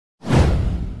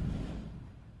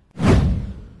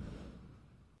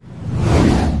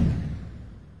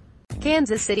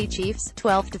Kansas City Chiefs,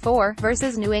 12-4,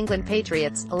 versus New England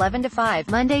Patriots,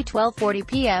 11-5, Monday 12:40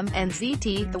 p.m., and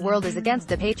ZT, the world is against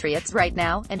the Patriots right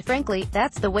now, and frankly,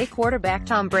 that's the way quarterback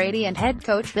Tom Brady and head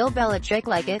coach Bill Belichick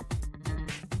like it.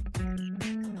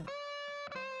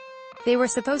 They were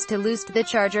supposed to lose to the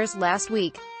Chargers last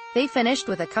week. They finished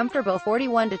with a comfortable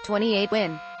 41-28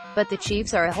 win. But the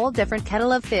Chiefs are a whole different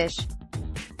kettle of fish.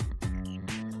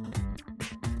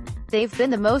 They've been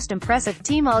the most impressive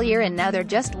team all year, and now they're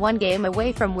just one game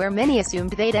away from where many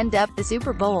assumed they'd end up, the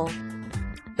Super Bowl.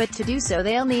 But to do so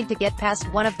they'll need to get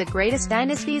past one of the greatest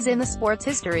dynasties in the sport's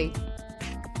history.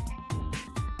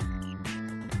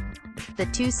 The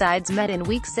two sides met in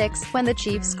Week 6, when the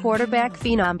Chiefs quarterback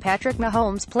phenom Patrick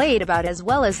Mahomes played about as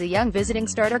well as the young visiting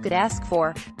starter could ask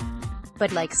for.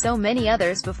 But like so many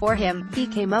others before him, he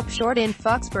came up short in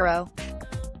Foxborough.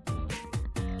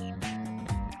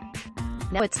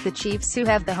 Now it's the Chiefs who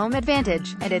have the home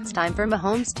advantage, and it's time for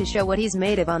Mahomes to show what he's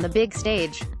made of on the big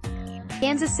stage.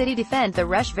 Kansas City defend the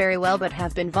rush very well but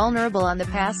have been vulnerable on the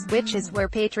pass, which is where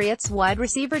Patriots wide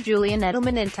receiver Julian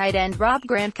Edelman and tight end Rob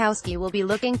Gronkowski will be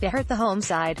looking to hurt the home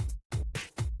side.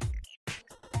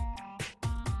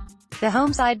 The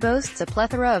home side boasts a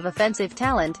plethora of offensive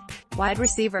talent. Wide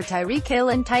receiver Tyreek Hill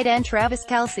and tight end Travis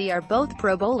Kelce are both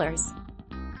Pro Bowlers.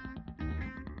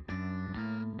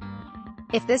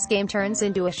 If this game turns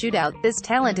into a shootout, this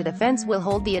talented offense will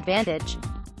hold the advantage.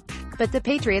 But the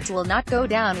Patriots will not go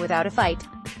down without a fight.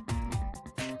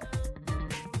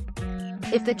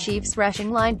 If the Chiefs'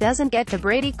 rushing line doesn't get to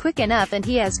Brady quick enough and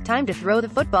he has time to throw the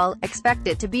football, expect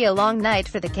it to be a long night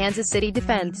for the Kansas City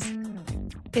defense.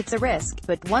 It's a risk,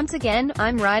 but once again,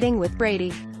 I'm riding with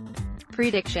Brady.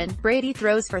 Prediction: Brady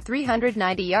throws for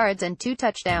 390 yards and 2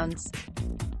 touchdowns.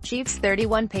 Chiefs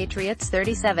 31, Patriots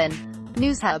 37.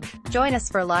 News Hub. Join us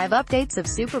for live updates of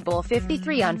Super Bowl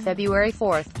 53 on February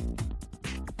 4th.